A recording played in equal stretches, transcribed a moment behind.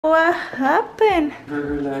What happened?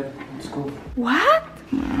 Burger lad, let's go. What?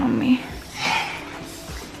 Mommy.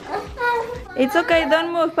 It's okay,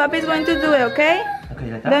 don't move. Papi's going to do it, okay?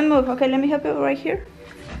 Okay, like that? Don't move. Okay, let me help you right here.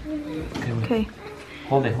 Okay, wait. Okay.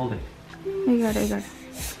 Hold it, hold it. I got it, I got it.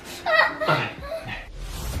 Okay.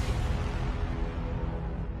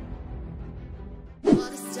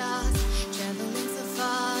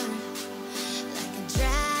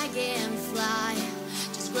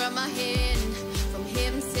 My hand from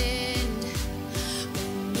him send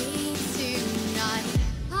me tonight.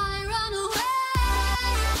 I run away.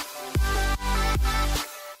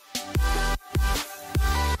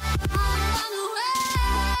 I run away.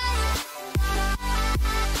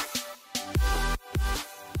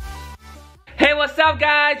 Hey, what's up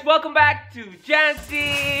guys? Welcome back to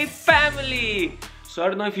Jancy Family. So I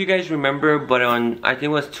don't know if you guys remember, but I think it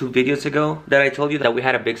was 2 videos ago that I told you that we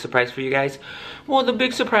had a big surprise for you guys. Well, the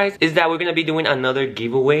big surprise is that we're gonna be doing another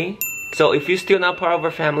giveaway. So if you're still not part of our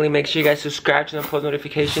family, make sure you guys subscribe to the post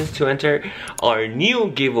notifications to enter our new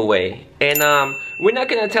giveaway. And we're not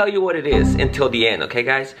gonna tell you what it is until the end, okay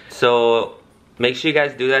guys? So make sure you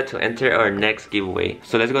guys do that to enter our next giveaway.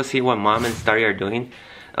 So let's go see what Mom and Starry are doing.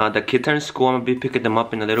 The kids are in school. I'm gonna be picking them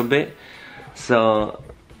up in a little bit. So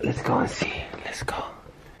let's go and see. Let's go.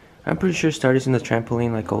 I'm pretty sure Starry's in the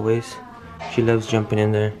trampoline like always. She loves jumping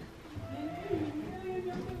in there.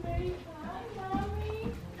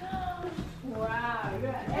 Wow,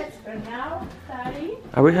 you're an expert now, Starry.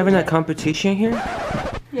 Are we having a competition here?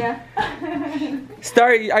 Yeah.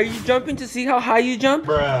 Starry, are you jumping to see how high you jump?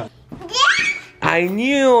 Bruh. I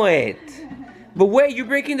knew it. But wait, you're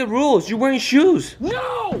breaking the rules. You're wearing shoes.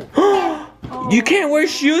 No! You can't wear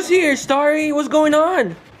shoes here, Starry. What's going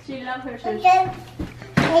on? She loves her shoes.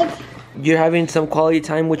 You're having some quality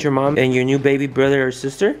time with your mom and your new baby brother or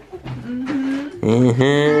sister?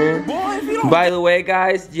 By the way,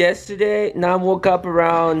 guys, yesterday, Nam woke up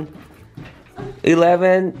around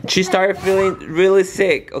 11. She started feeling really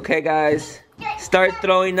sick, okay, guys? Start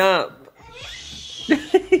throwing up.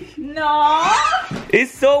 No!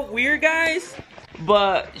 It's so weird, guys.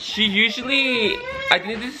 But she usually, I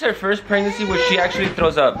think this is her first pregnancy where she actually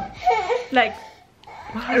throws up. Like,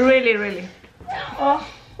 really, really. Oh,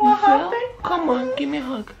 what happened? Come on, give me a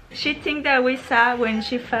hug. She think that we saw when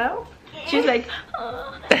she fell. She's like,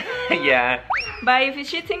 oh. Yeah. But if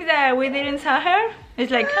she thinks that we didn't saw her,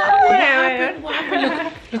 it's like, What happened? What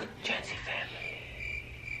happened? Look, Jancy Family.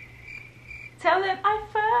 Tell them I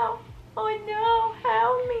fell. Oh no,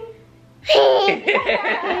 help me.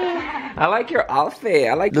 I like your outfit.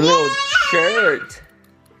 I like the little shirt.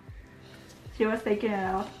 She was taking it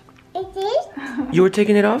off. You were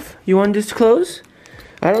taking it off? You want this to close?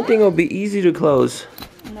 I don't think it'll be easy to close.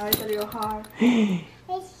 No, it's a little hard.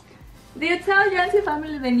 Do you tell Jancy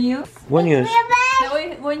Family the news? What news? That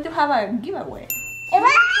we're going to have a giveaway.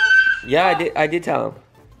 Yeah, I did tell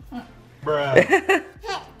him. Bruh.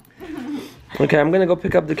 Okay, I'm gonna go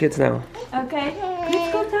pick up the kids now. Okay,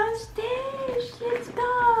 let's go downstairs. Let's go.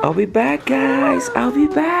 I'll be back, guys. I'll be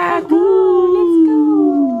back. Let's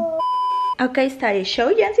go. Okay, Starry,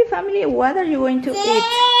 show Jancy Family what are you going to eat.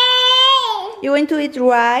 You going to eat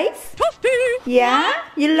rice? Yeah?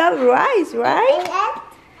 You love rice, right?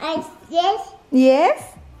 Yes.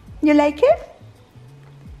 Yes? You like it?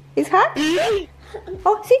 It's hot?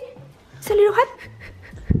 Oh, see? It's a little hot.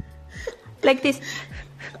 Like this.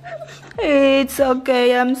 It's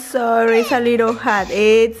okay, I'm sorry. It's a little hot.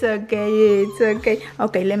 It's okay, it's okay.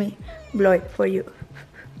 Okay, let me blow it for you.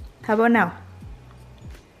 How about now?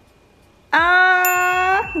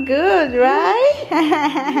 Ah, good, right?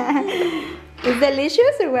 It's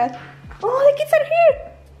delicious or what? Oh, the kids are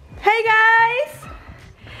here. Hey, guys.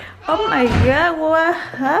 Oh my God, what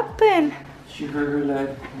happened? She hurt her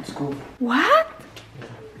leg. Let's go. What?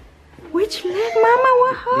 Which leg, Mama?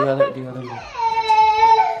 What happened? The other leg.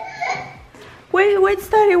 Wait,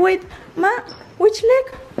 Starry, wait. Which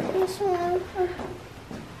leg? This one.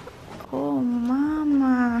 Oh,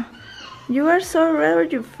 Mama. You are so red on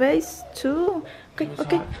your face, too.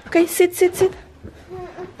 Okay, sit.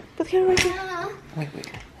 Put her right here. Wait.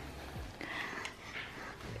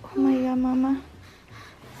 Oh my God, Mama.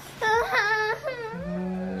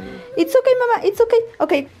 It's okay, Mama. It's okay.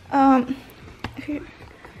 Okay. Here.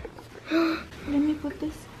 Let me put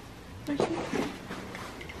this right here.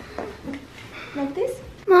 Like this?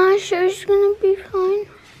 Mom, sure she's gonna be fine.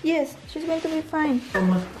 Yes, she's going to be fine.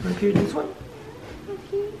 Come on, right here, this one.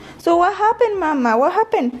 Okay. So what happened, Mama? What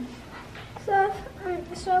happened? So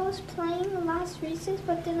I was playing last recess,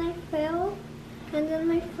 but then I fell. And then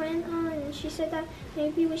my friend, she said that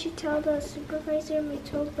maybe we should tell the supervisor, and we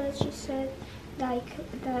told, but she said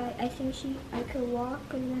that I think I could walk,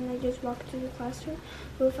 and then I just walk to the classroom.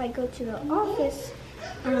 But if I go to the office,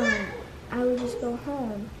 I would just go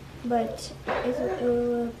home. But it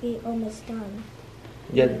will be almost done.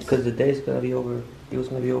 Yeah, because the day's gonna be over. It was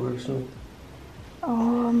gonna be over soon.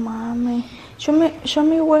 Oh, mommy. Show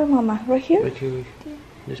me where, mama. Right here? Right here,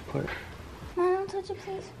 this part. No, don't touch it,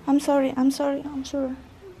 please. I'm sorry. I'm sure.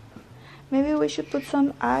 Maybe we should put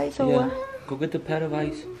some ice or Yeah, what? go get the pad of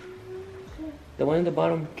ice. The one in the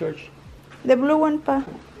bottom, George. The blue one, pa.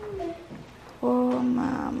 Oh,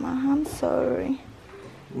 mama. I'm sorry.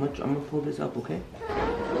 I'm gonna pull this up, okay?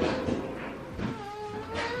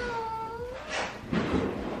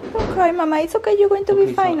 Don't cry, mama. It's okay. You're going to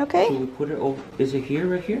be fine, okay? So we put it over. Is it here,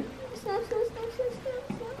 right here? Stop.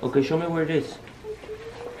 Okay, show me where it is.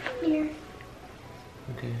 Here.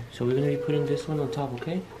 Okay, so we're gonna be putting this one on top,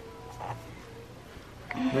 okay?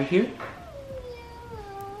 Right here?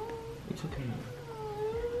 It's okay.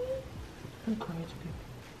 Don't cry, it's okay.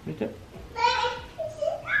 Right there.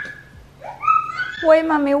 Wait,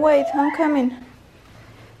 mommy. Wait. I'm coming.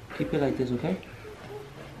 Keep it like this, okay?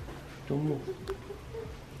 Don't move.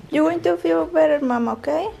 You're going to feel better, mama,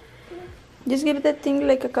 okay? Just give that thing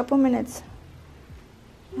like a couple minutes.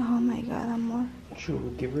 Oh my God, amor. Should we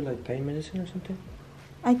give her like pain medicine or something?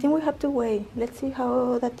 I think we have to wait. Let's see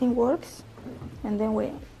how that thing works, and then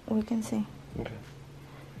we can see. Okay.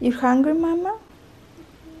 You hungry, mama?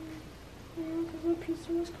 Yeah, because the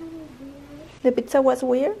pizza was kind of weird. The pizza was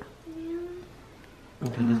weird? Yeah.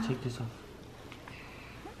 Okay, let's take this off.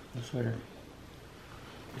 The sweater.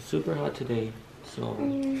 It's super hot today, so...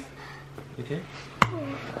 Okay?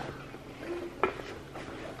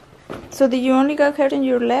 So did you only got hurt in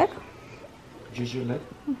your leg? Just your leg?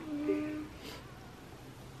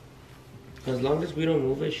 As long as we don't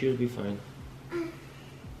move it, she'll be fine.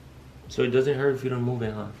 So it doesn't hurt if you don't move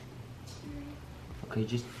it, huh? Okay,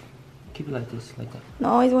 just keep it like this, like that.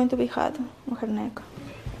 No, it's going to be hot on her neck.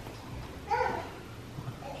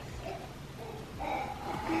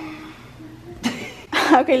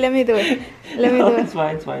 Okay, let me do it. Let me No, do it's it.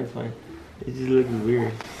 fine, it's fine, it's fine. It just looks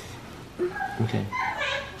weird. Okay.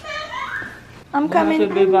 I'm What coming.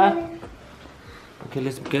 happened, baby? Okay,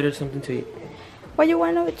 let's get her something to eat. What you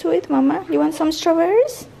want to eat, mama? You want some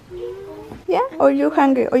strawberries? Yeah? Or you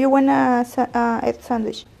hungry? Or you want a egg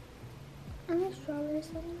sandwich? I want strawberries.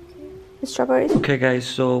 Okay. Strawberries? Okay guys,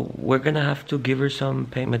 so we're gonna have to give her some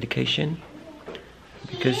pain medication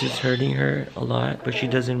because it's hurting her a lot, but she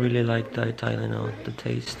doesn't really like the Tylenol, the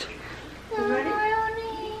taste.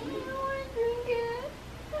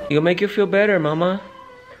 It'll make you feel better, mama.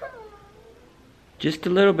 Just a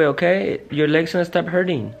little bit, okay? Your leg's gonna stop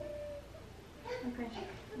hurting. Okay.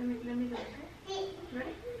 Let me do it. Okay?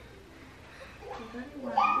 Ready? Ready?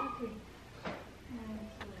 1, 2, 3.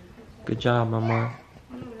 Good job, mama.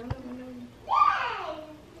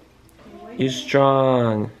 You're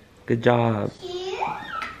strong. Good job.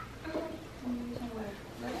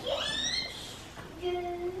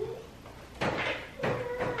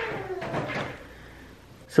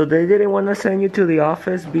 So they didn't want to send you to the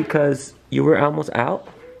office because you were almost out?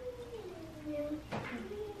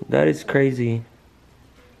 That is crazy.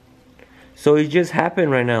 So it just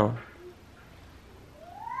happened right now.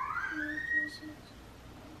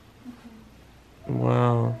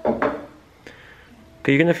 Wow.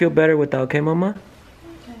 Okay, you're gonna feel better with that, okay, mama?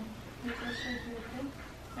 Okay.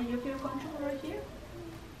 And you feel comfortable right here?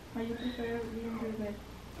 Or you prefer being in your bed?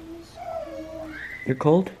 You're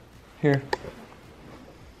cold? Here.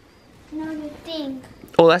 No, the thing.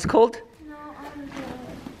 Oh, that's cold? No,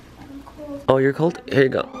 I'm cold. Oh, you're cold? Here you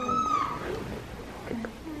go.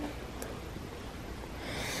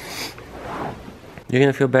 You're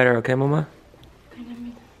gonna feel better, okay, mama?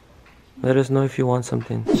 Let us know if you want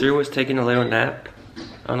something. Suri was taking a little nap.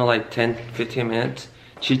 I don't know, like 10-15 minutes.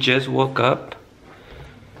 She just woke up.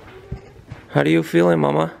 How do you feeling,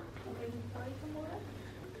 mama?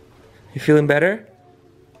 You feeling better?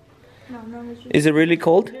 No, Is it really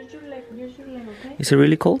cold? use your leg, okay? Is it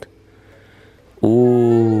really cold?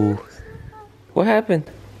 Ooh. What happened?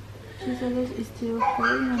 She said it's still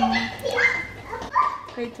hurting.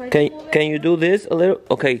 Okay, try to move it Can you do this a little?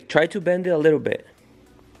 Okay, try to bend it a little bit.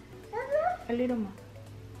 a little more.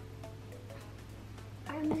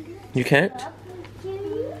 You can't?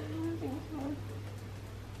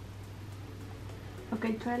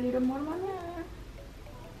 Okay, try a little more, mama.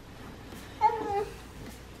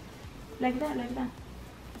 Like that.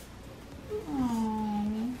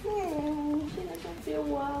 Oh, she doesn't feel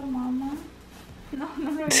well, mama. No,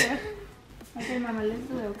 yet. Okay, mama, let's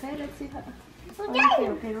do it, okay? Let's see how you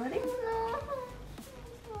feel, okay, ready?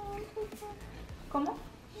 ¿Cómo?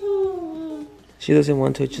 She doesn't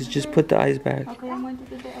want to. Just put the ice back. Okay, I'm going to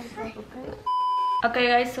put the ice back, okay? Okay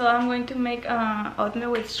guys, so I'm going to make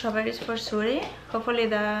oatmeal with strawberries for Suri. Hopefully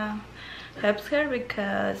that helps her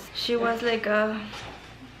because she was like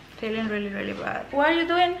feeling really bad. What are you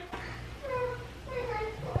doing?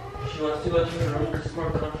 She wants to go to her room because it's more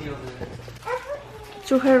comfy over there.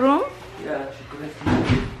 To her room? Yeah, she couldn't.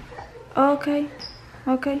 Okay,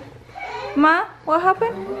 okay. Ma, what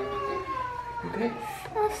happened? Okay.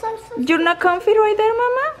 You're not comfy right there,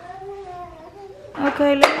 Mama?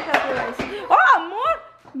 Okay, let me help you guys. Oh, more!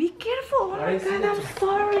 Be careful! Oh my God, I'm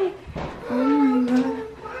sorry. Oh my God.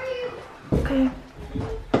 Okay.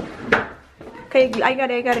 Okay, I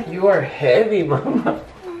got it. You are heavy, Mama.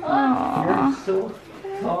 Aww. You're so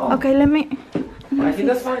tall. Okay, let me. I think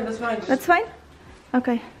that's fine. That's fine?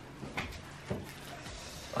 Okay.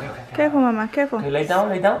 Okay. Careful, Mama, careful. Okay, lay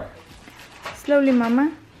down. Slowly,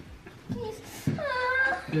 Mama. Wait.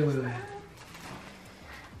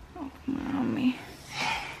 Oh, Mommy.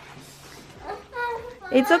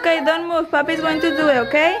 It's okay, don't move. Papi's going to do it,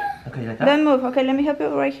 okay? Okay, like that. Don't move. Okay, let me help you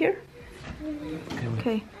right here. Okay, wait.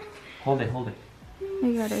 Okay. Hold it.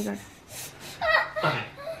 I got it. Okay.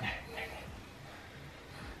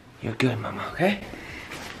 You're good, Mama, okay?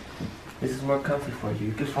 This is more comfy for you.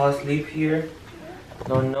 You can fall asleep here.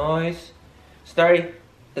 No noise. Starry,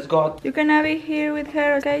 let's go out. You can have it here with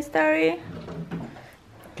her, okay, Starry?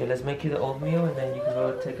 Okay, let's make you the oatmeal and then you can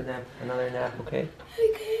go take a nap, another nap, okay?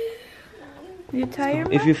 You tired,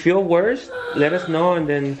 If Mom? you feel worse, let us know and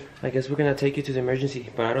then I guess we're gonna take you to the emergency.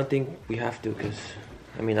 But I don't think we have to because,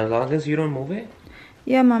 I mean, as long as you don't move it.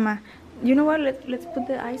 Yeah, Mama. You know what? Let's put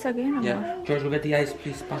the ice again, Amor. Yeah, George, go get the ice,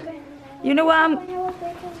 please. Pop. You know what?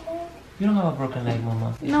 You don't have a broken leg,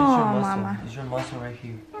 Mama. It's No, just your muscle. Mama. It's your muscle right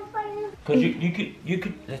here. Cause you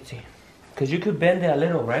could let's see. Cause you could bend it a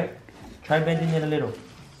little, right? Try bending it a little.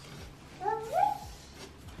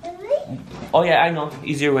 Oh yeah, I know.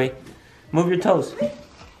 Easier way. Move your toes.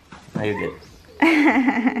 Now you're good.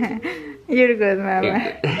 You're good,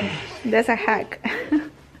 Mama. That's a hack.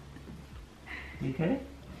 You okay?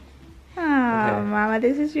 Oh, Okay. Mama,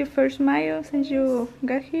 this is your first smile since you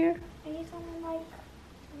got here.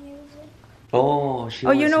 Oh, she Oh,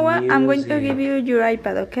 wants you know what? I'm going to music. give you your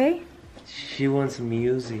iPad, okay? She wants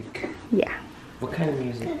music. Yeah. What kind of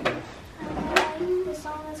music? The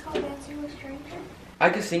song is called Dancing with Strangers. I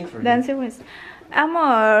could sing for you. Dancing with...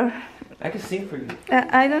 Amor, I could sing for you.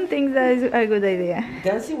 I don't think that is a good idea.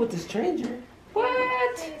 Dancing with a stranger. What?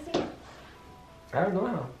 I don't know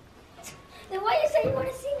how. Then why you say you want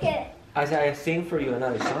to sing it? I said I sing for you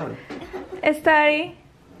another song. Starry,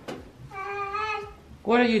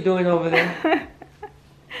 What are you doing over there?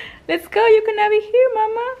 let's go. You can have it here,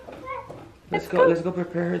 Mama. Let's go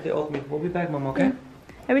prepare her the oatmeal. We'll be back, Mama, okay?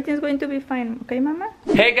 Everything's going to be fine, okay, Mama?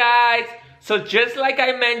 Hey guys! So just like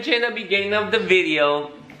I mentioned at the beginning of the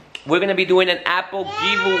video, we're gonna be doing an Apple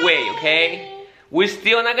giveaway, okay? We're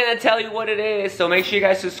still not gonna tell you what it is, so make sure you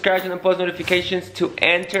guys subscribe and post notifications to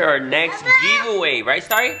enter our next giveaway. Right,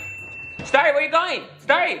 Starry? Starry, where you going?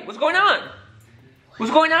 Starry, what's going on?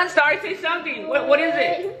 What's going on, Starry? Say something. What is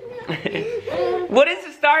it? What is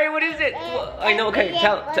it, Starry? What is it? I know, okay,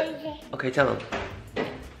 okay, tell him.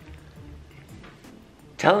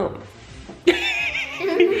 Tell him.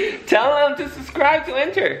 Tell him to subscribe to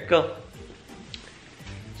enter. Go.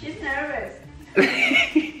 She's nervous.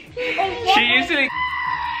 She usually.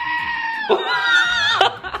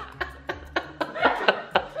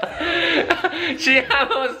 She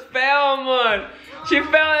almost fell, man. She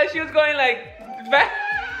fell and she was going like back.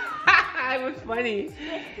 It was funny.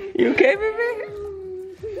 You okay, baby?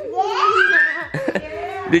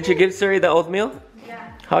 Did you give Suri the oatmeal?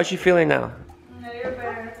 Yeah. How's she feeling now? No, you're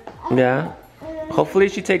better. Yeah. Hopefully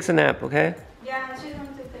she takes a nap, okay? Yeah, she's going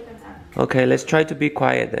to take a nap. Okay, let's try to be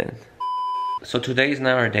quiet then. So today is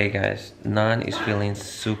not our day, guys. Nan is feeling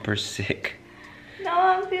super sick. No,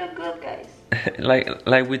 I feel good, guys.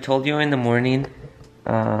 like we told you in the morning,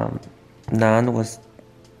 Nan was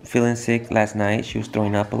feeling sick last night. She was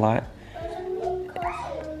throwing up a lot.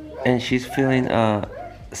 And she's feeling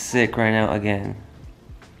sick right now again.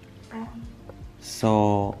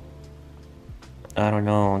 So I don't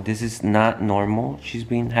know. This is not normal. She's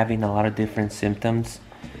been having a lot of different symptoms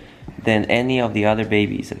than any of the other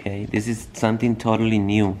babies, okay? This is something totally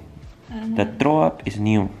new. The throw up is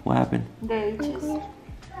new. What happened? The itches.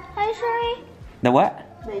 Hi, Suri. The what?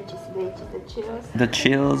 The itches, the chills. The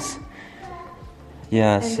chills.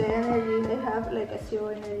 Yes. And the energy, they have like a zero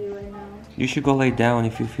energy right now. You should go lay down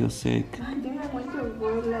if you feel sick. I think I'm going to go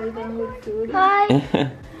lie down with food. Hi.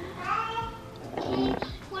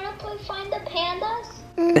 Wanna play find the pandas?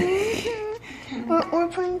 We're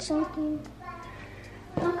playing something.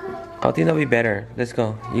 I think that'll be better. Let's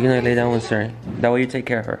go. You're gonna lay down with Suri. That way you take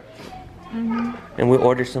care of her. And we'll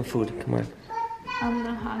order some food. Come on. I'm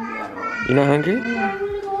not hungry at all. You're not hungry? Yeah.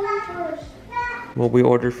 Well, we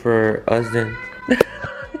order for us then.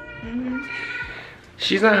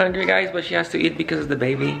 She's not hungry, guys, but she has to eat because of the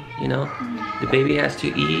baby, you know? The baby has to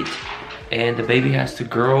eat, and the baby has to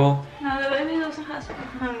grow. No, the baby doesn't have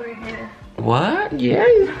hungry here. What? Yeah?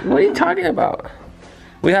 What are you talking about?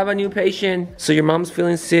 We have a new patient. So your mom's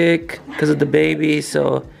feeling sick because of the baby,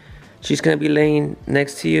 so she's gonna be laying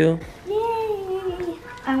next to you. Yay!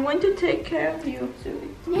 I'm going to take care of you, Suri.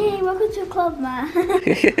 Yay! Welcome to the club, Ma.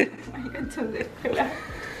 I'm going to the club.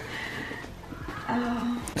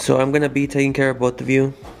 So I'm gonna be taking care of both of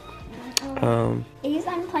you. Is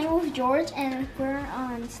I'm playing with George and we're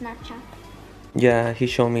on Snapchat. Yeah, he's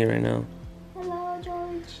showing me right now. Hello,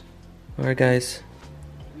 George. Alright, guys.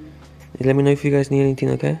 Let me know if you guys need anything,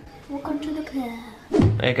 okay? Welcome to the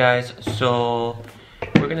club. Hey guys, so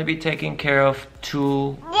we're gonna be taking care of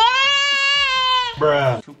two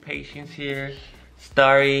patients here.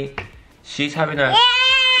 Starry, she's having a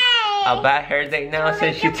bad hair day now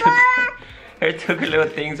since she took her little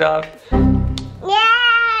things off.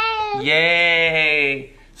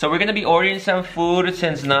 Yay! So we're gonna be ordering some food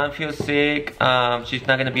since Nan feels sick. She's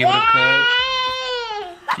not gonna be able to cook.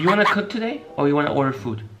 You wanna cook today, or you wanna order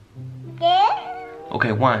food?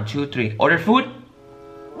 Okay, 1, 2, 3. Order food?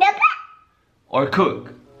 Or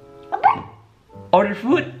cook? Order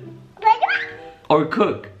food? Or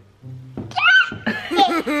cook?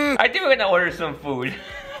 I think we're gonna order some food.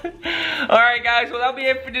 Alright guys, well that'll be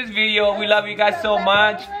it for this video. We love you guys so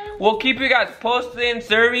much. We'll keep you guys posted.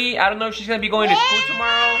 Suri, I don't know if she's gonna be going to school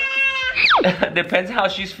tomorrow. Depends how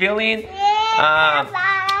she's feeling.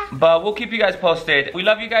 But we'll keep you guys posted. We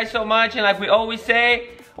love you guys so much, and like we always say,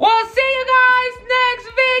 we'll see you guys next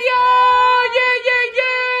video. Yeah, yeah, yeah.